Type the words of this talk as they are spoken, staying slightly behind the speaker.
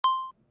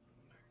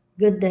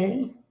Good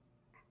day.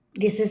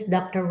 This is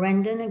Dr.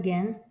 Rendon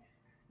again.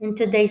 And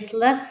today's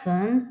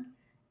lesson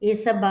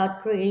is about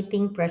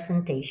creating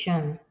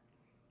presentation.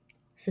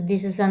 So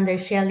this is under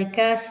Shelley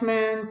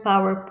Cashman,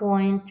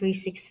 PowerPoint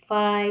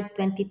 365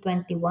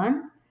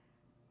 2021,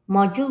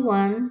 Module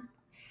 1,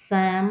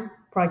 SAM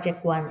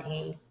Project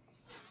 1A.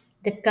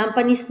 The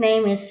company's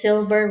name is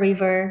Silver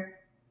River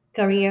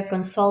Career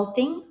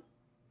Consulting.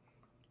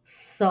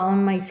 So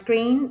on my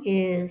screen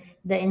is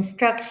the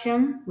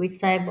instruction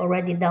which I've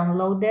already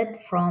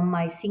downloaded from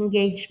my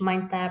Cengage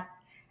MindTap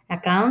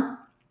account,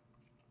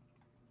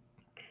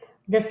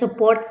 the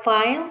support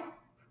file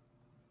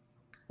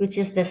which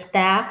is the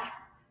staff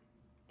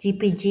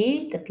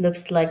GPG that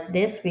looks like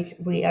this, which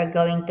we are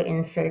going to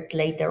insert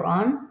later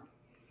on,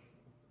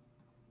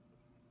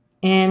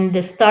 and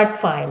the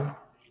start file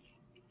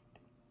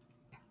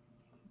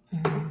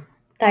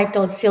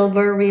titled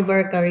Silver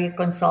River Career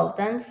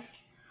Consultants,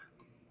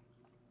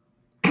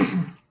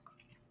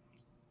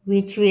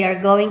 which we are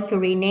going to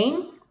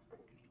rename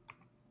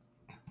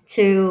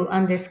to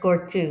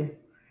 _2.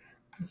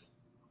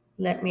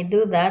 Let me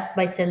do that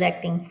by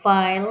selecting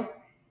File,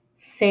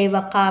 Save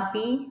a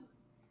Copy,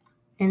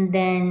 and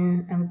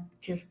then I'm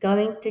just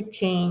going to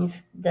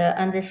change the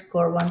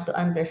 _1 to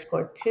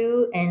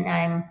 _2,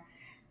 and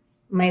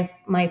my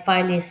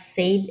file is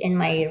saved in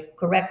my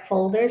correct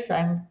folder, so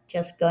I'm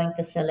just going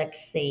to select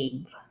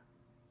Save.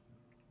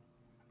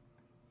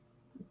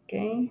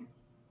 Okay.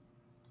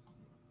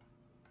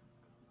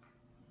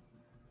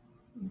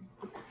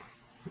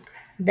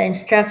 The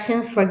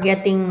instructions for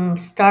getting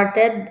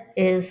started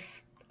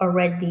are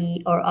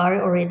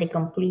already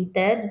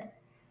completed.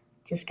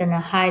 Just gonna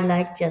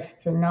highlight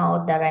just to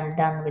know that I'm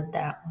done with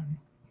that one.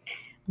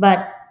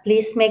 But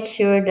please make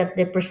sure that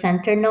the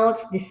presenter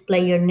notes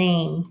display your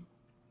name.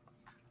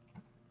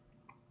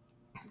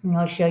 And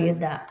I'll show you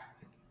that.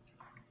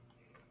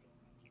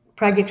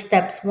 Project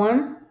steps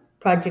 1,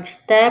 project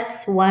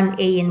steps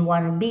 1A and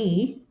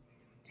 1B.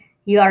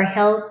 You are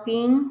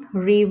helping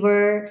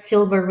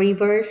Silver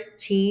River's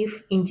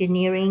Chief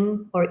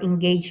Engineering or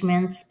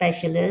Engagement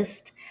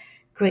Specialist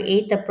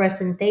create a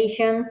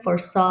presentation for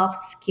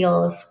soft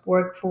skills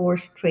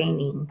workforce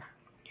training.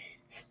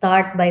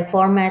 Start by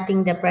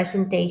formatting the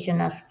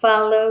presentation as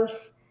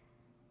follows.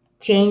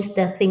 Change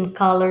the theme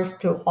colors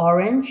to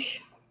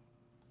orange.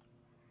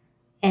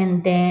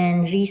 And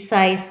then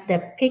resize the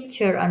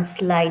picture on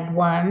slide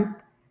 1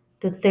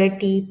 to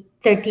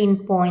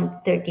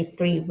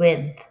 13.33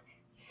 width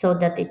so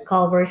that it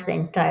covers the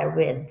entire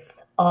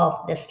width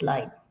of the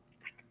slide.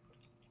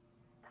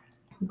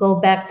 Go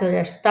back to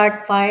the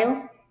start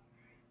file.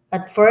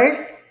 At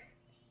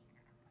first,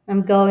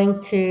 I'm going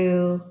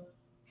to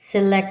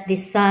select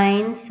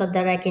design so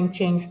that I can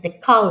change the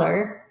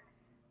color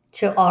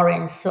to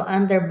orange. So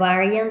under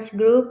variants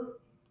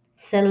group,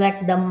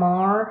 select the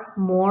more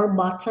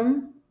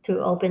button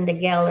to open the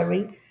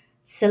gallery.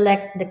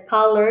 Select the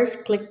colors,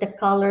 click the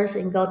colors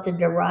and go to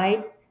the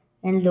right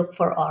and look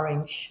for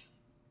orange.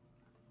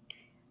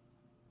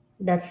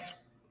 That's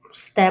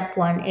step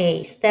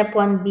 1A. Step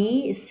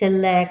 1B is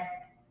select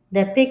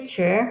the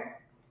picture,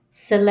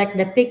 select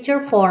the picture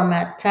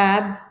format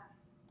tab,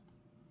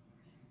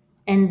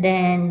 and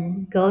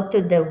then go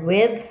to the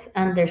width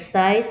under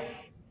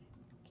size,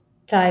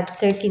 type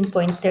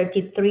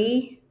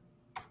 13.33,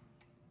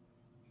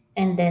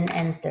 and then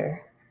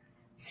enter.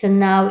 So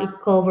now it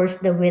covers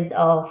the width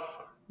of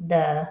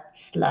the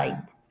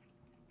slide.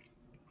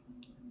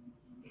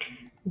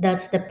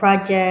 That's the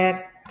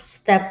project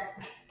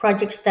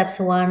steps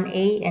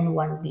 1A and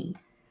 1B.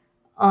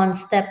 On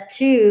step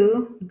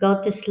 2,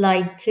 go to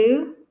slide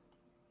 2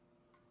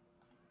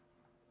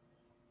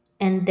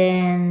 and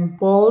then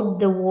bold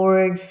the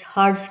words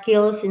hard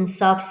skills and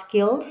soft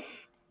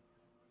skills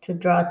to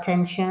draw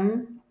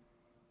attention,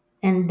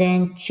 and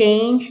then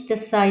change the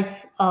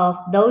size of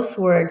those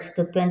words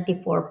to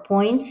 24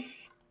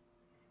 points,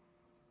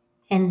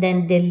 and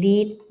then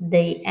delete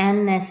the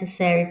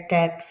unnecessary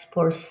text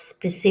for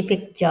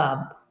specific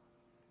job.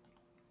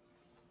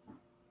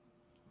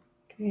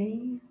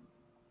 Okay.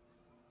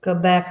 Go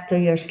back to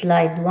your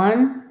slide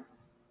 1.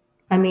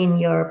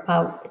 Your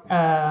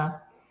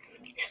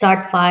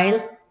start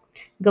file.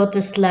 Go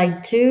to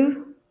slide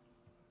 2.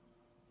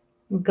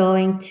 I'm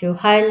going to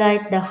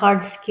highlight the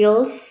hard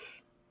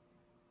skills,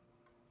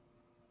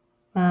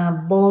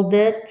 bold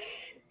it,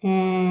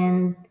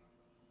 and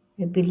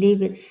I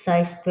believe it's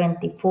size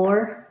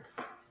 24.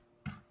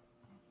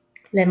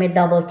 Let me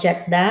double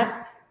check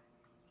that.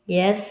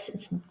 Yes,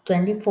 it's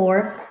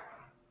 24.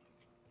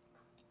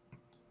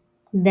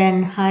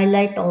 Then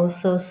highlight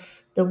also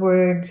the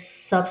words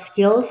soft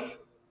skills.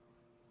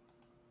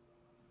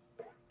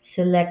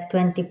 Select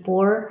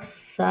 24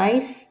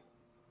 size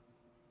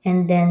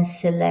and then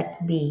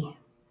select B.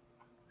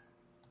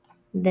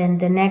 Then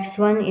the next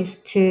one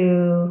is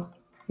to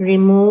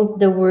remove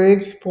the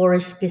words for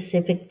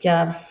specific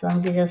jobs. So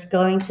I'm just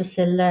going to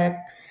select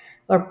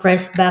or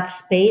press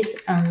backspace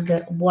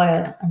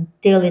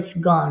until it's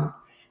gone.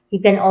 You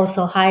can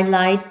also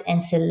highlight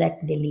and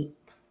select delete.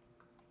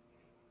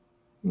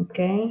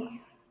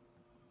 Okay.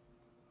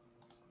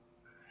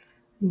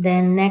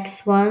 Then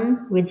next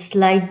one with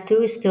slide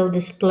 2 is still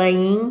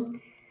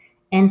displaying.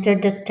 Enter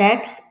the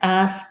text,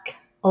 ask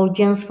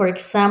audience for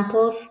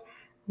examples,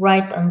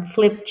 write on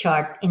flip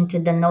chart into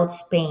the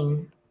notes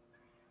pane.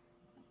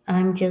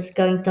 I'm just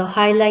going to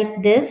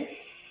highlight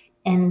this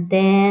and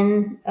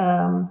then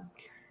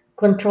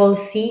Control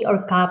C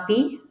or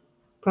copy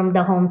from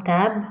the home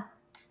tab,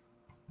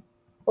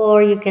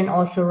 or you can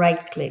also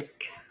right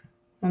click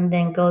and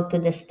then go to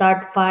the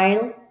start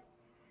file.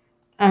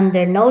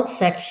 Under notes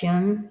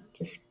section,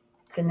 just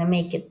gonna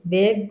make it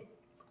big.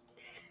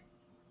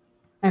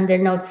 Under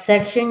notes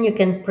section, you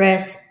can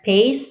press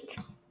paste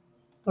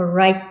or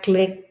right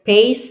click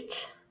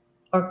paste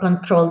or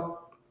control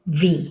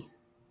V.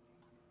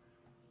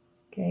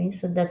 Okay,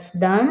 so that's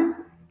done.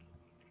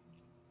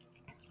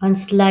 On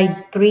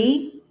slide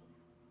 3,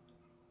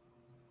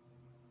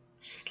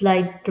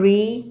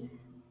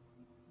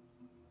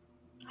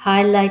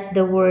 highlight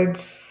the word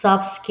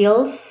soft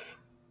skills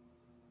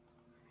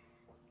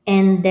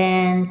and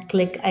then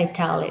click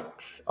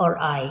italics or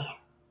I.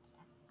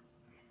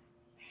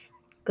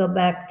 Go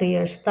back to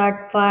your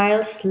start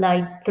file,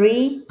 slide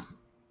 3,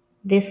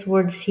 this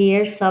words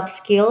here, soft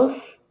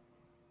skills,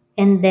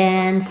 and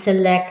then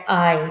select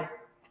I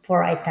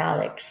for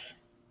italics.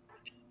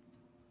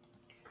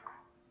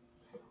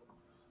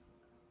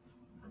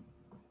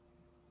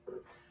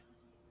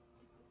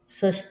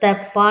 So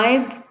step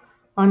 5,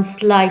 on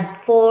slide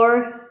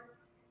 4,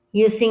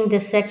 using the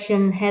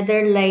section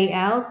header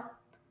layout,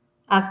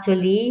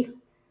 actually,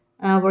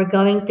 we're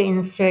going to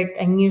insert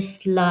a new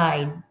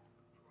slide,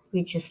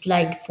 which is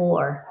slide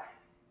 4.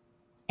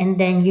 And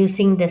then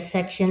using the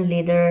section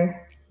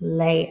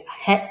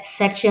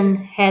section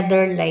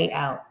header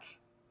layout.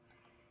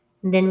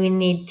 And then we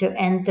need to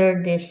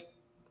enter these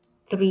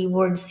 3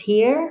 words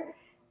here.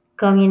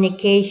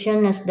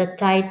 Communication as the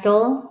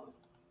title,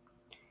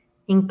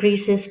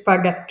 increases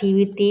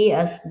productivity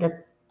as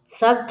the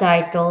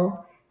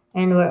subtitle,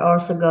 and we're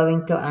also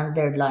going to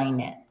underline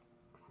it.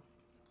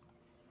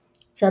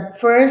 So at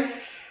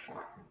first,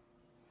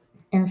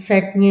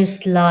 insert new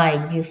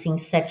slide using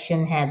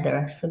section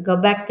header. So go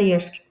back to your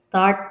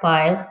start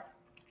file.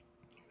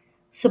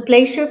 So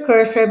place your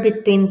cursor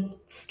between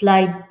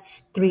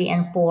slides 3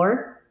 and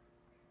 4.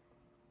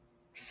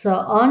 So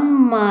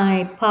on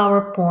my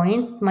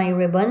PowerPoint, my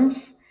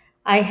ribbons,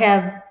 I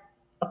have,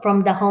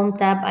 from the home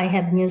tab, I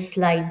have new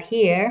slide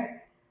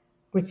here,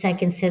 which I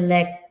can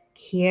select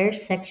here,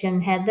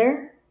 section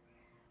header,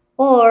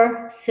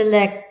 or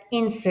select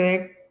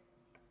insert,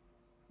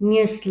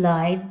 new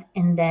slide,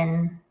 and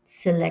then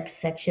select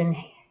section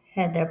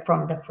header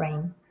from the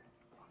frame.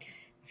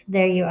 So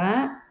there you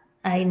are.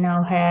 I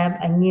now have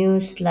a new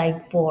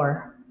slide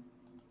 4.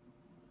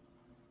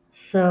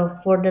 So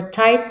for the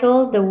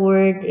title, the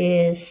word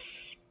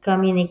is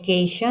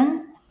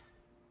communication.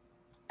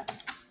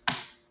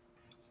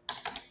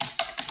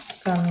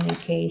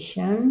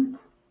 Communication.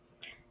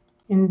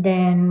 And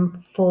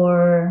then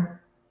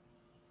for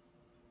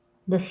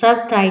the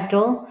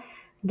subtitle,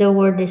 the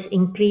word is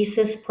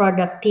increases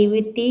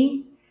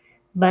productivity,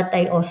 but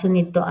I also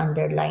need to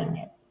underline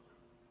it.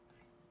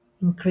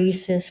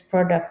 Increases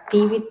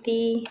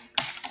productivity.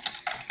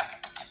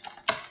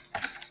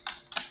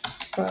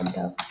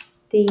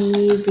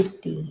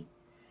 Productivity.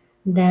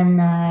 Then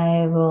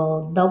I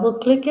will double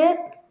click it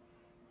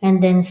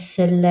and then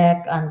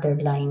select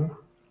underline.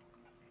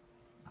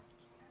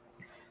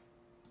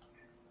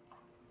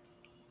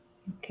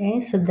 Okay,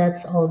 so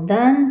that's all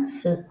done.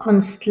 So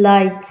on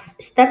step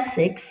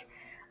 6,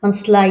 on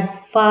slide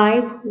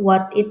 5,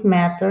 what it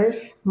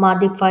matters,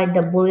 modify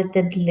the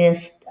bulleted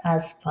list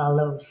as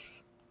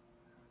follows.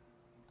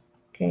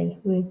 Okay,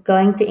 we're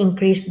going to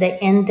increase the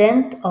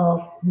indent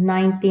of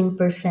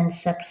 19%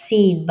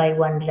 succeed by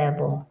 1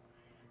 level.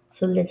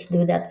 So let's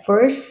do that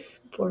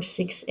first for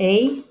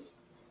 6A.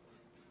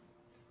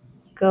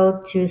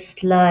 Go to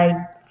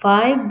slide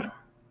 5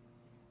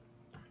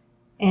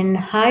 and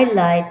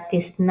highlight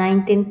this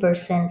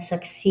 19%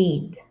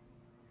 succeed.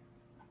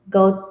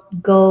 Go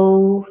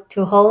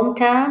to home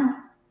tab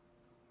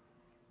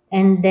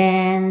and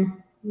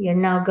then you're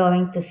now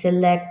going to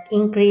select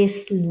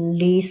increase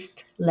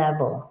list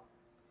level.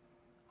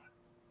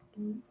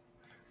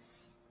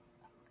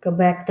 Go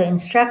back to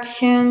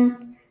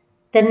instruction.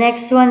 The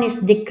next one is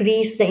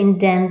decrease the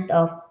indent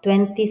of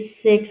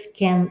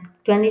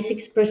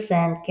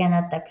 26%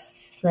 cannot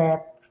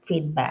accept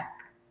feedback.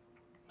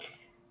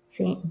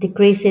 So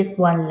decrease it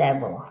 1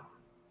 level.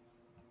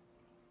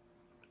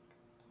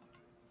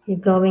 You're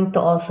going to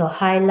also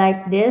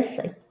highlight this.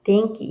 I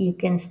think you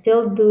can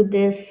still do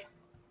this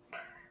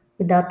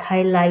without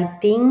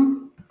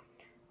highlighting,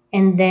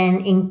 and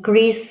then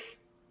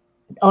increase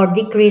or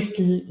decrease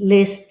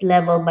list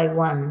level by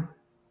 1.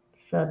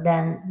 So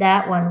then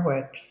that one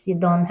works. You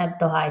don't have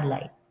to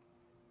highlight.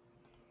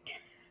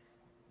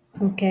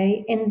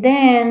 Okay, and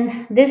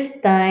then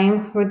this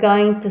time we're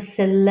going to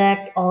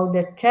select all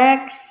the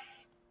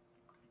text,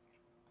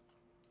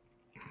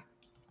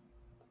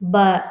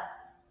 but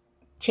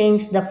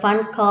change the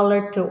font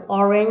color to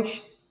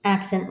orange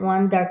accent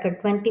 1 darker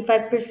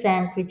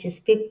 25%, which is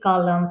fifth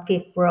column,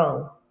 fifth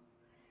row.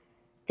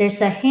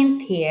 There's a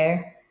hint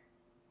here.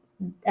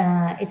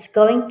 It's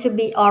going to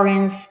be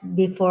orange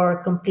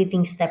before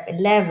completing step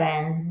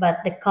 11, but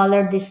the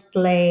color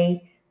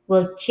display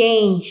will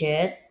change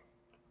it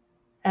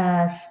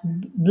as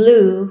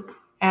blue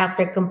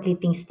after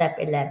completing step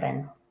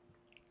 11.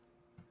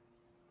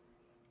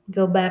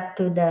 Go back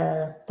to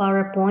the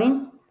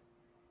PowerPoint.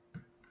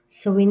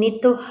 So we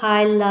need to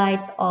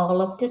highlight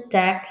all of the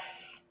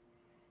text,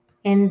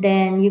 and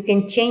then you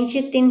can change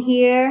it in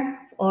here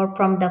or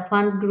from the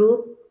font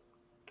group,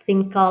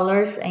 theme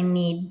colors. I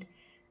need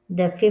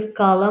the fifth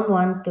column,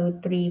 1, 2,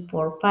 3,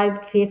 4,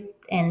 5, fifth,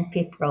 and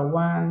fifth row,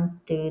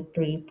 1, 2,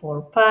 3,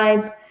 4,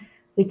 5,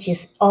 which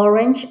is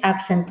orange,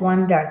 accent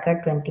 1,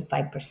 darker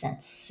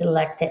 25%.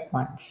 Select it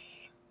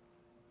once.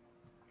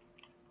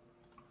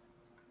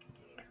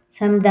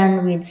 So I'm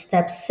done with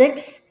step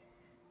 6.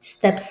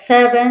 Step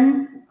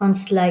 7 on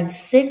slide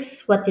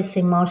 6, what is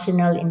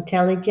emotional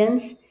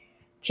intelligence?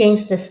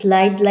 Change the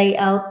slide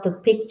layout to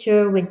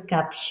picture with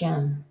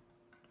caption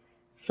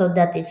so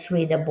that it's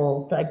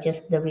readable, to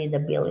adjust the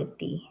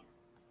readability.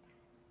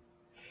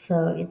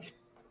 So it's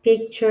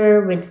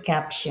picture with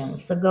caption.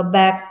 So go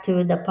back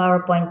to the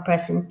PowerPoint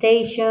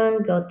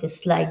presentation, go to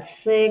slide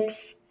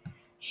 6.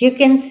 As you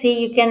can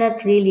see, you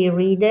cannot really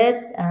read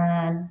it.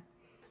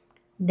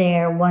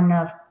 They're one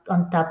of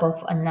on top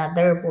of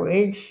another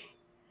words.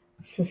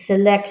 So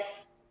select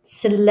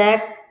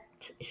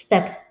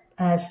steps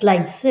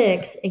slide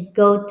 6 and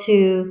go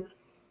to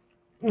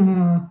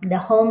the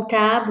home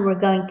tab. We're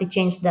going to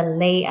change the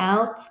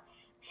layout.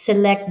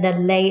 Select the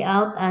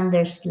layout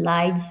under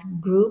slides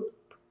group,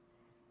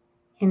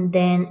 and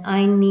then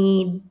I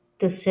need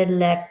to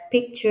select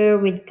picture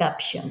with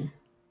caption.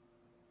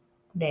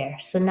 There.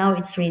 So now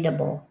it's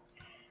readable.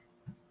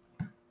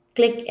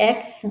 Click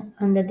X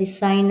on the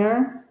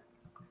designer.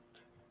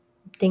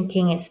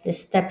 Thinking it's the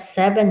step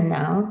 7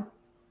 now.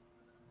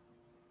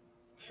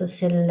 So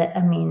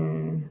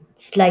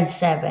slide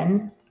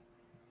 7.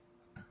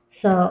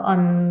 So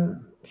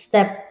on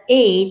step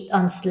 8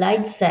 on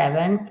slide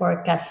 7,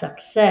 forecast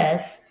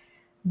success,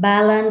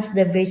 balance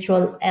the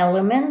visual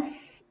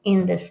elements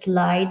in the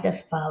slide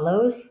as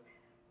follows.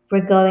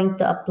 We're going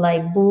to apply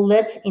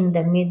bullets in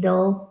the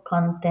middle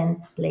content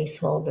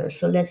placeholder.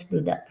 So let's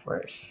do that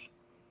first.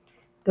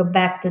 Go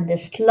back to the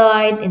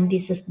slide, and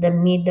this is the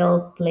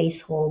middle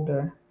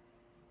placeholder.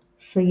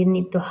 So you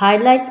need to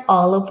highlight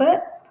all of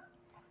it,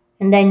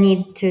 and I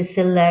need to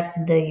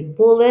select the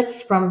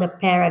bullets from the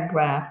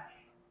paragraph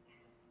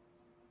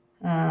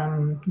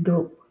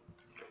group.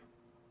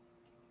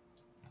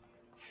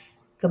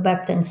 Go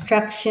back to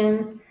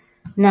instruction.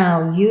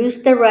 Now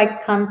use the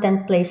right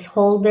content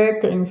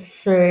placeholder to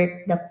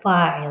insert the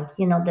file,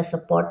 the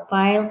support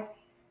file.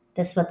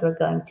 That's what we're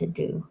going to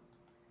do.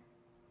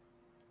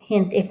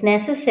 Hint, if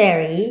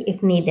necessary,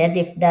 if needed,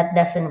 if that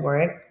doesn't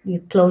work,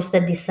 you close the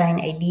design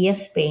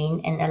ideas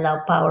pane and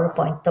allow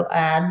PowerPoint to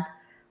add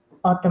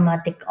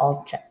automatic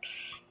alt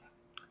text.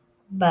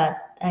 But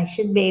I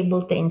should be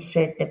able to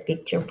insert the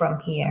picture from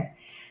here.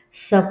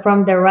 So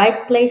from the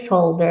right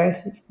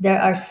placeholder,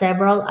 there are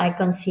several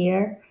icons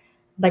here,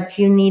 but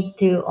you need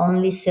to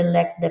only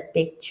select the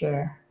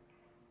picture.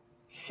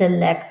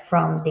 Select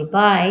from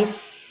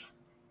device,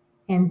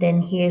 and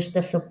then here's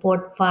the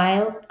support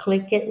file.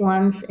 Click it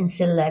once and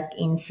select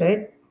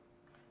insert.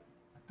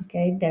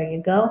 Okay, there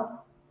you go.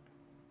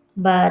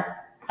 But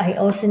I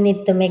also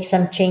need to make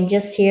some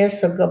changes here,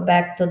 so go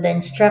back to the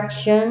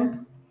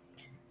instruction.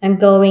 I'm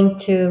going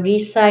to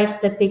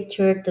resize the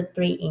picture to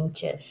 3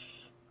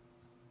 inches.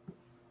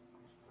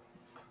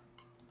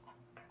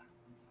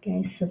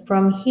 Okay, so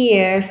from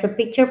here, so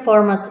picture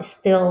format is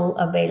still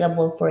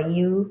available for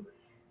you.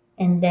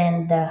 And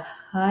then the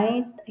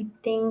height, I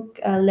think,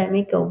 let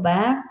me go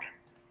back.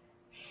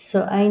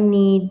 So I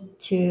need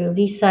to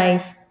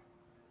resize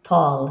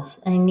tall.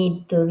 I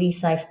need to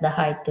resize the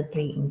height to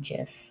 3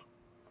 inches.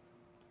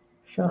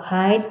 So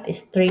height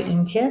is 3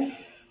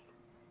 inches.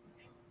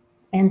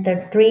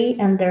 Enter 3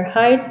 under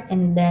height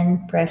and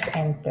then press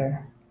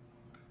enter.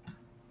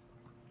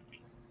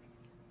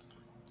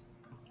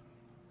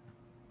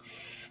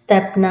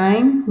 Step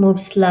 9,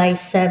 move slide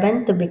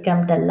 7 to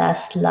become the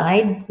last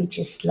slide, which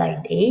is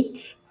slide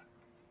 8.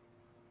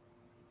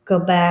 Go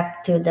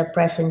back to the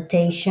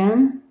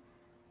presentation.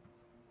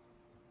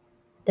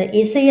 The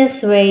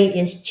easiest way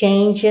is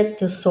change it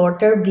to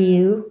sorter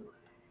view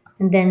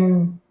and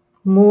then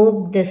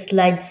move the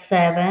slide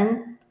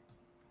 7.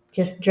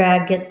 Just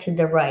drag it to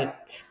the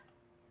right.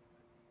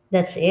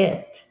 That's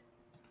it.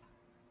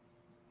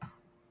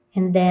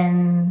 And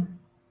then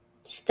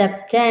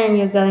step 10,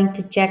 you're going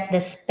to check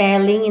the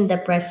spelling in the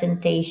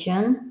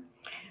presentation.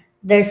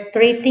 There's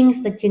 3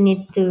 things that you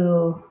need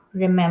to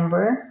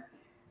remember.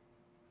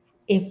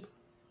 If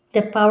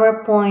the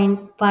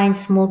PowerPoint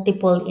finds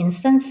multiple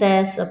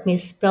instances of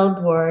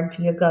misspelled word,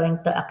 you're going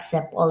to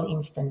accept all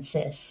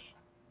instances.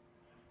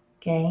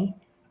 Okay?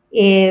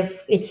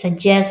 If it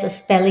suggests a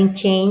spelling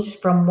change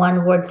from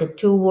 1 word to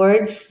 2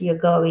 words, you're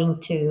going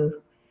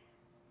to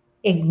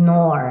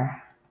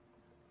ignore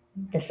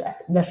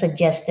the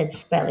suggested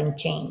spelling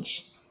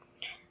change.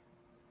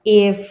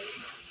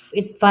 If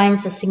it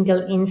finds a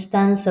single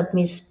instance of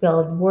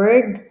misspelled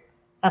word,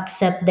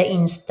 accept the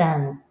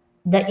instance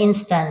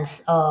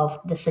of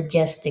the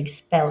suggested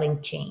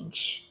spelling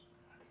change.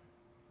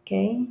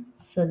 Okay,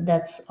 so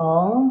that's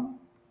all.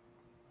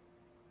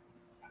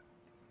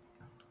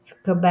 So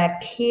go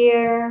back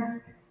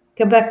here,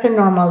 go back to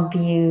normal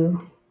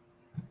view.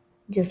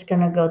 Just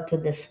gonna go to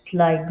the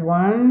slide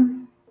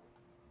one.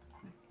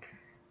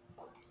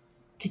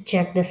 To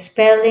check the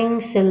spelling,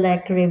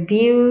 select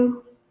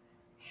review,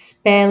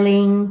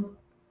 spelling.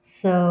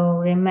 So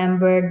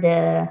remember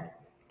the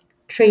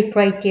three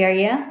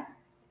criteria.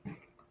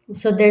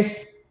 So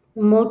there's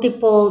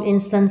multiple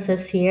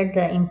instances here,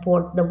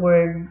 the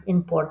word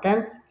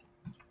important.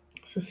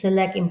 So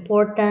select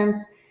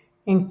important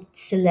and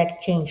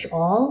select change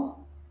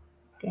all.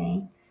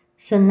 Okay.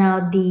 So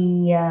now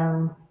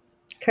the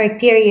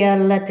criteria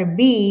letter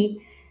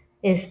B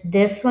is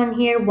this one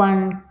here,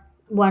 one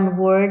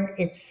word.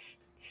 It's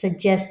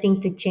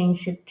suggesting to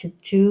change it to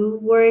two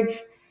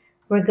words.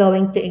 We're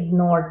going to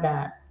ignore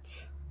that.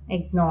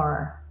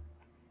 Ignore.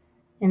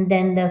 And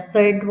then the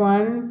third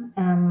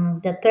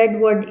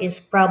word is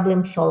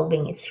problem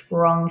solving. It's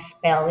wrong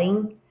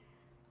spelling,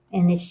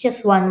 and it's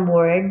just one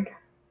word.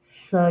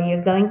 So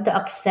you're going to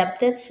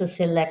accept it. So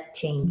select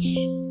change.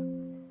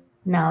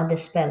 Now the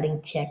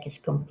spelling check is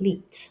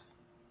complete.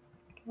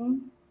 Okay.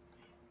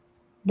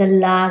 The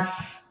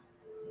last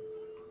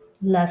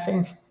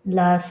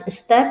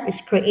step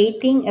is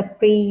creating a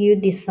pre-you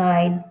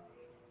decide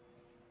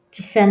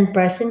to send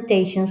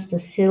presentations to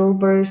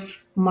Silver's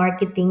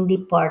marketing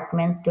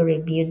department to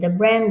review the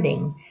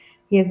branding.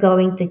 You're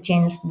going to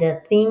change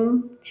the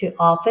theme to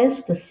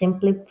office to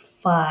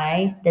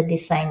simplify the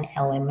design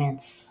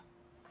elements.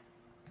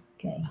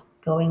 Okay,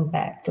 going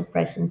back to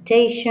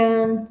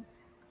presentation.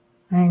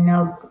 I'm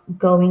now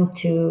going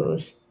to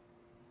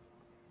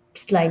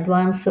slide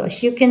one. So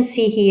as you can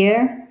see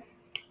here,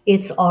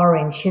 it's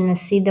orange. You know,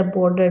 see the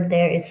border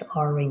there, it's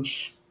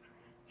orange.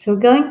 So we're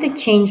going to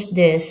change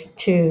this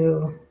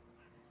to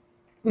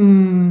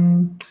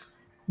the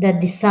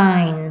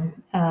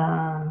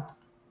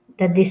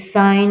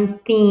design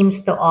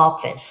themes to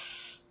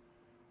office.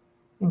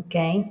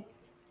 Okay,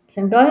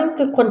 so I'm going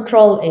to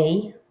Control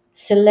A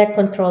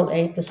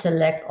to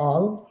select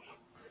all,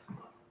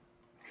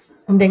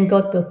 and then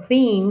go to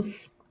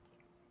themes.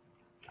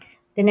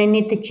 Then I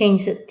need to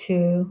change it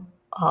to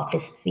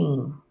office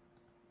theme.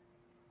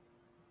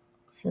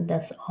 So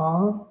that's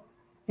all.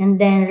 And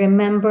then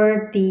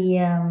remember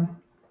the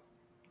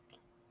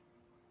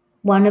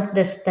one of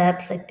the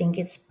steps, I think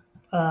it's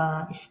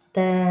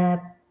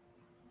step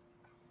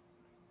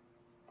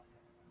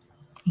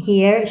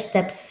here,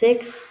 step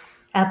 6.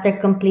 After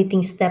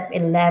completing step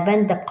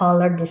 11, the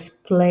color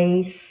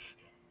displays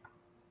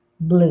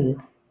blue.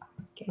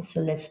 Okay,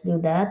 so let's do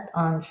that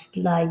on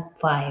slide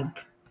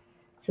 5.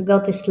 So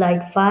go to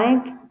slide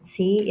 5.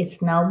 See,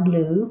 it's now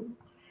blue.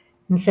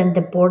 And send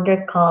the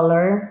border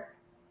color.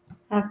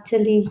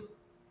 Actually,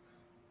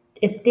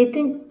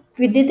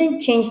 we didn't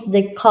change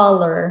the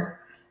color,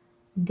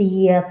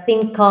 the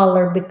theme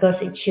color,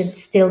 because it should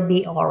still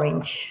be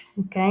orange.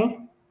 Okay.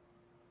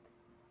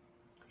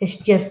 It's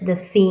just the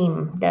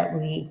theme that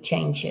we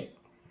change it.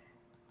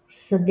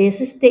 So this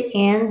is the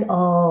end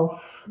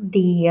of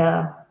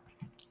the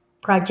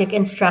project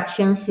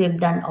instructions. We've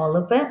done all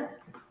of it.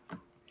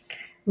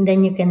 And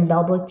then you can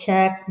double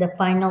check the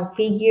final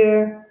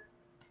figure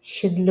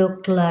should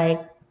look like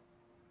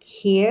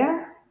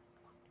here.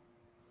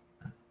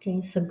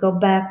 Okay, so go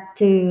back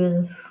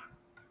to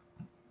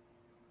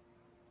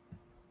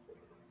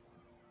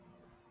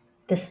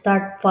the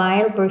start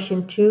file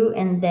version 2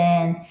 and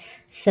then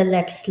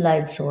select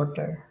slide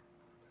sorter.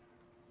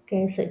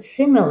 Okay, so it's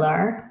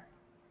similar.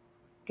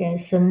 Okay,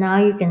 so now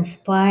you can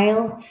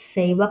file,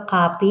 save a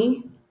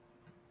copy,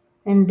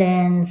 and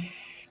then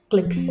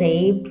click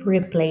save,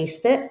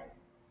 replace it.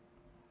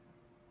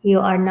 You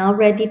are now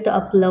ready to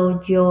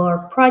upload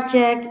your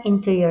project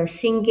into your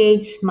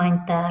Cengage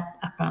MindTap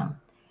account.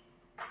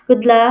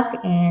 Good luck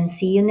and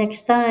see you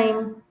next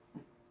time.